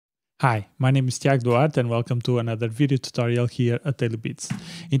Hi, my name is Tiago Duarte and welcome to another video tutorial here at DailyBeats.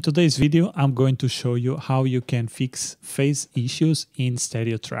 In today's video, I'm going to show you how you can fix phase issues in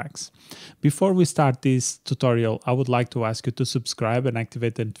stereo tracks. Before we start this tutorial, I would like to ask you to subscribe and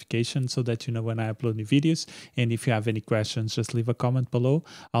activate the notification so that you know when I upload new videos. And if you have any questions, just leave a comment below.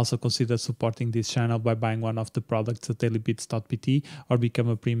 Also consider supporting this channel by buying one of the products at dailybeats.pt or become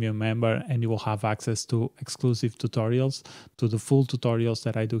a premium member, and you will have access to exclusive tutorials, to the full tutorials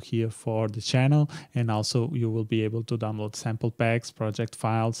that I do here for the channel, and also you will be able to download sample packs, project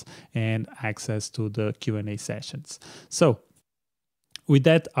files, and access to the Q&A sessions. So with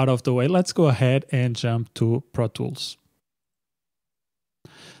that out of the way, let's go ahead and jump to Pro Tools.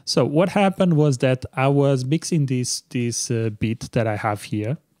 So what happened was that I was mixing this beat that I have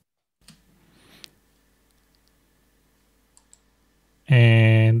here,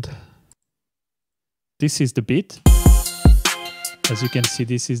 and this is the beat. As you can see,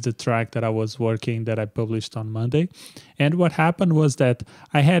 this is the track that I was working, that I published on Monday. And what happened was that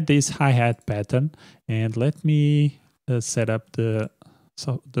I had this hi-hat pattern, and let me set up the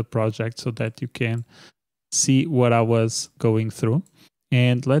project so that you can see what I was going through.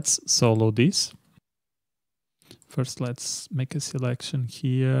 And let's solo this. First, let's make a selection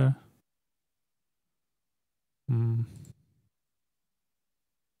here.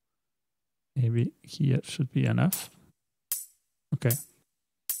 Maybe here should be enough. Okay,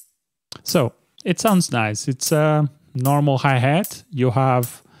 so it sounds nice. It's a normal hi-hat. You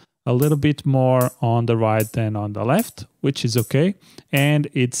have a little bit more on the right than on the left, which is okay. And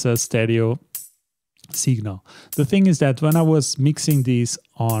it's a stereo signal. The thing is that when I was mixing these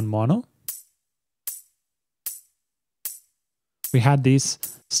on mono, we had this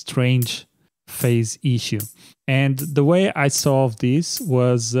strange phase issue. And the way I solved this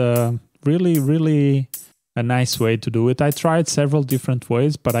was really a nice way to do it. I tried several different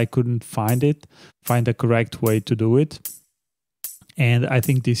ways, but I couldn't find the correct way to do it. And I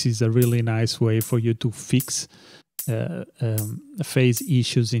think this is a really nice way for you to fix phase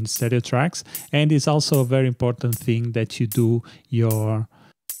issues in stereo tracks. And it's also a very important thing that you do your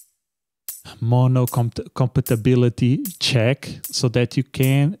mono compatibility check so that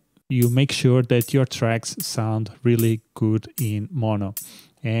you make sure that your tracks sound really good in mono.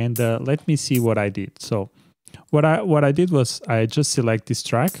 And let me see what I did. So what I did was I just select this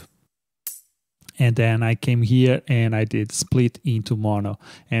track, and then I came here and I did split into mono.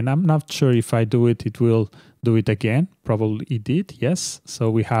 And I'm not sure if I do it, it will do it again. Probably it did, yes. So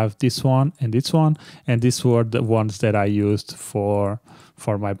we have this one, and these were the ones that I used for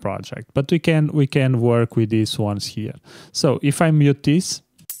my project. But we can work with these ones here. So if I mute this,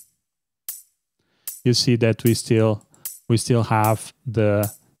 you see that we still have the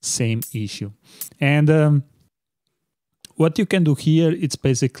same issue. And what you can do here, it's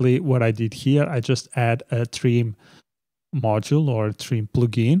basically what I did here. I just add a trim module or a trim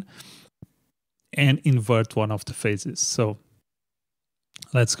plugin and invert one of the phases. So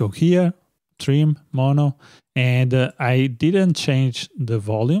let's go here, trim, mono, and I didn't change the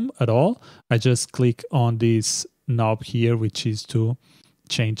volume at all. I just click on this knob here, which is to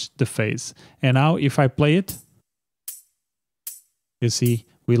change the phase. And now if I play it, you see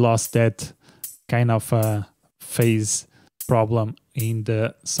we lost that kind of phase problem in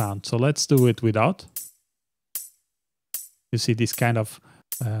the sound. So let's do it without. You see this kind of,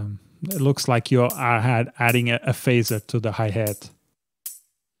 it looks like you are adding a phaser to the hi-hat.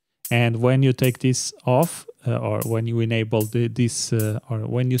 And when you take this off, or when you enable this, or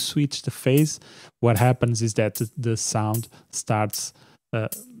when you switch the phase, what happens is that the sound starts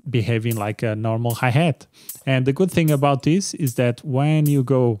behaving like a normal hi-hat. And the good thing about this is that when you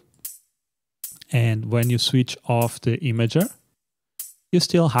go and when you switch off the imager, you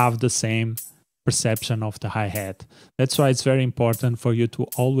still have the same perception of the hi-hat. That's why it's very important for you to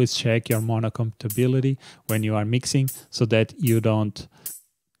always check your mono compatibility when you are mixing, so that you don't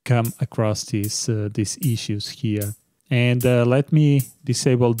come across these issues here. And let me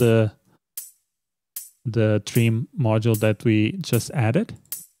disable the trim module that we just added.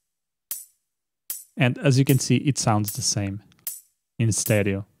 And as you can see, it sounds the same in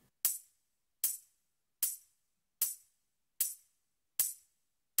stereo.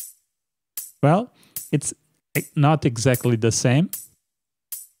 Well, it's not exactly the same.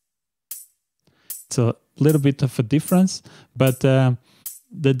 It's a little bit of a difference, but the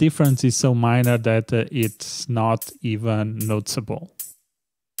difference is so minor that it's not even noticeable.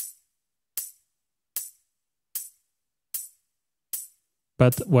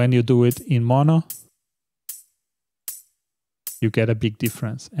 But when you do it in mono, you get a big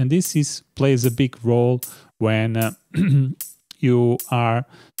difference. And this plays a big role when you are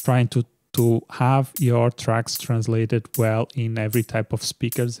trying to have your tracks translated well in every type of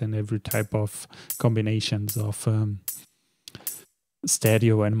speakers and every type of combinations of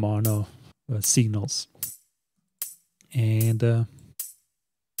stereo and mono signals. And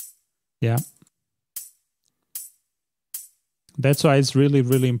yeah, that's why it's really,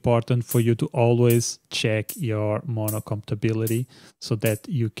 really important for you to always check your mono compatibility so that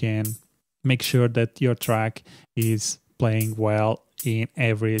you can make sure that your track is playing well in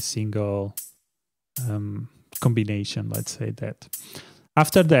every single combination, let's say that.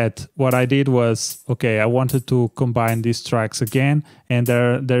 After that, what I did was, okay, I wanted to combine these tracks again, and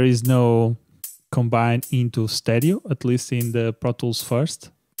there is no combine into stereo, at least in the Pro Tools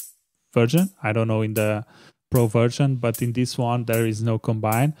first version. I don't know in the Pro version, but in this one, there is no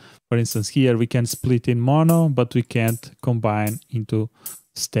combine. For instance, here we can split in mono, but we can't combine into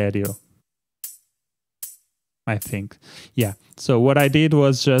stereo, I think. Yeah, so what I did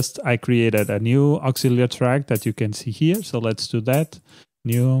was just I created a new auxiliary track that you can see here. So let's do that.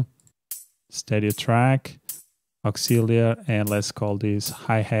 New stereo track, auxiliary, and let's call this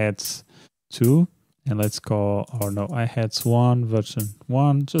hi-hats 2. And let's call, or no, hi-hats 1, version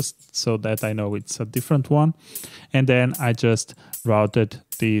 1, just so that I know it's a different one. And then I just routed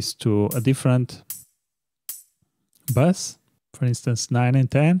these to a different bus, for instance, 9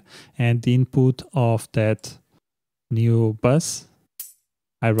 and 10, and the input of that new bus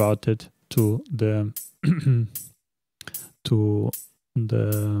I routed to the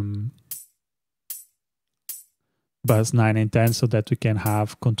bus 9 and 10 so that we can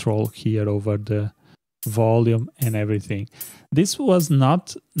have control here over the volume and everything. This was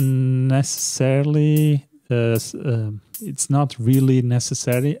not necessarily it's not really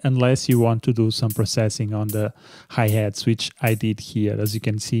necessary unless you want to do some processing on the hi-hats, which I did here. As you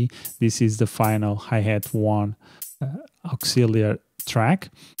can see, this is the final hi-hat 1 auxiliary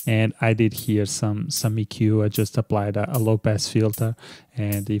track, and I did here some EQ. I just applied a low pass filter,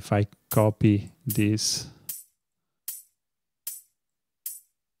 and if I copy this,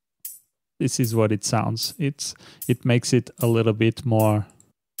 this is what it sounds. It makes it a little bit more.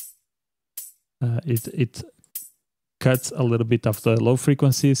 It cuts a little bit of the low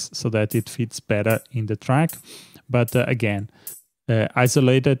frequencies so that it fits better in the track. But again,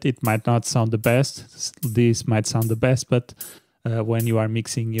 isolated, it might not sound the best. This might sound the best, but when you are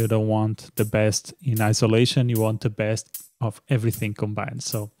mixing, you don't want the best in isolation. You want the best of everything combined.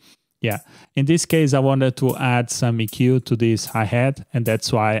 So yeah, in this case, I wanted to add some EQ to this hi-hat, and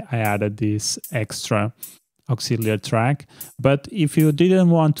that's why I added this extra auxiliary track. But if you didn't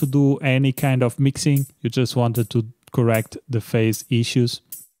want to do any kind of mixing, you just wanted to correct the phase issues,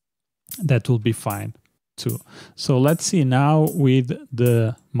 that will be fine too. So let's see now with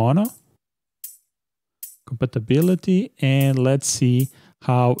the mono compatibility, and let's see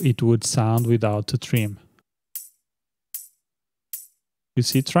how it would sound without the trim. You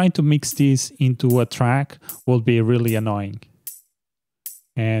see, trying to mix this into a track will be really annoying.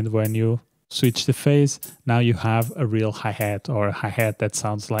 And when you switch the phase, now you have a real hi-hat, or a hi-hat that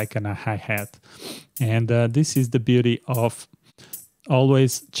sounds like a hi-hat. And this is the beauty of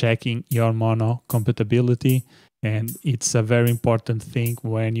always checking your mono compatibility. And it's a very important thing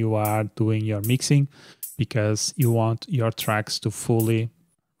when you are doing your mixing, because you want your tracks to fully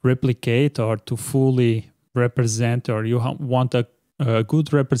replicate or to fully represent, or you want a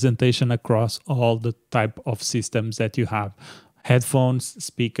good representation across all the type of systems that you have. Headphones,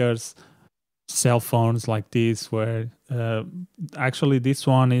 speakers, cell phones like this, where actually this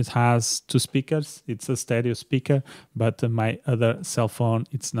one has 2 speakers. It's a stereo speaker, but my other cell phone,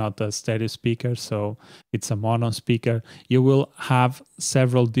 it's not a stereo speaker, so it's a mono speaker. You will have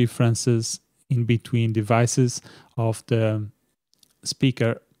several differences in between devices of the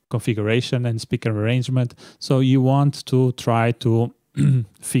speaker configuration and speaker arrangement. So you want to try to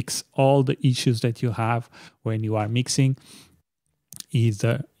fix all the issues that you have when you are mixing,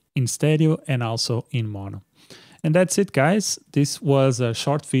 either in stereo and also in mono. And that's it, guys. This was a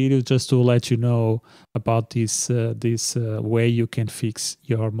short video just to let you know about this way you can fix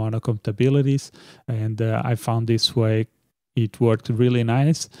your mono compatibilities. And I found this way it worked really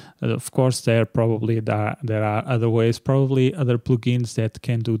nice. Of course, there are other ways, probably other plugins that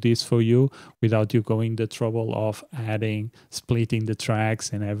can do this for you without you going the trouble of splitting the tracks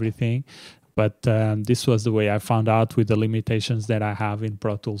and everything. But this was the way I found out with the limitations that I have in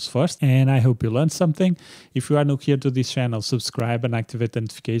Pro Tools first. And I hope you learned something. If you are new here to this channel, subscribe and activate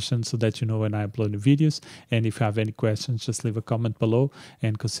notifications so that you know when I upload new videos. And if you have any questions, just leave a comment below,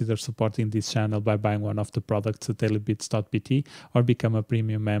 and consider supporting this channel by buying one of the products at DailyBeats.pt or become a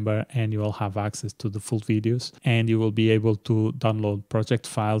premium member, and you will have access to the full videos, and you will be able to download project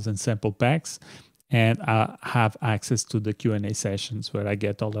files and sample packs, and have access to the Q&A sessions where I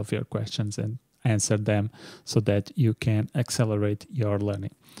get all of your questions and answer them so that you can accelerate your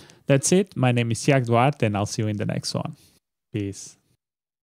learning. That's it. My name is Tiago Duarte, and I'll see you in the next one. Peace.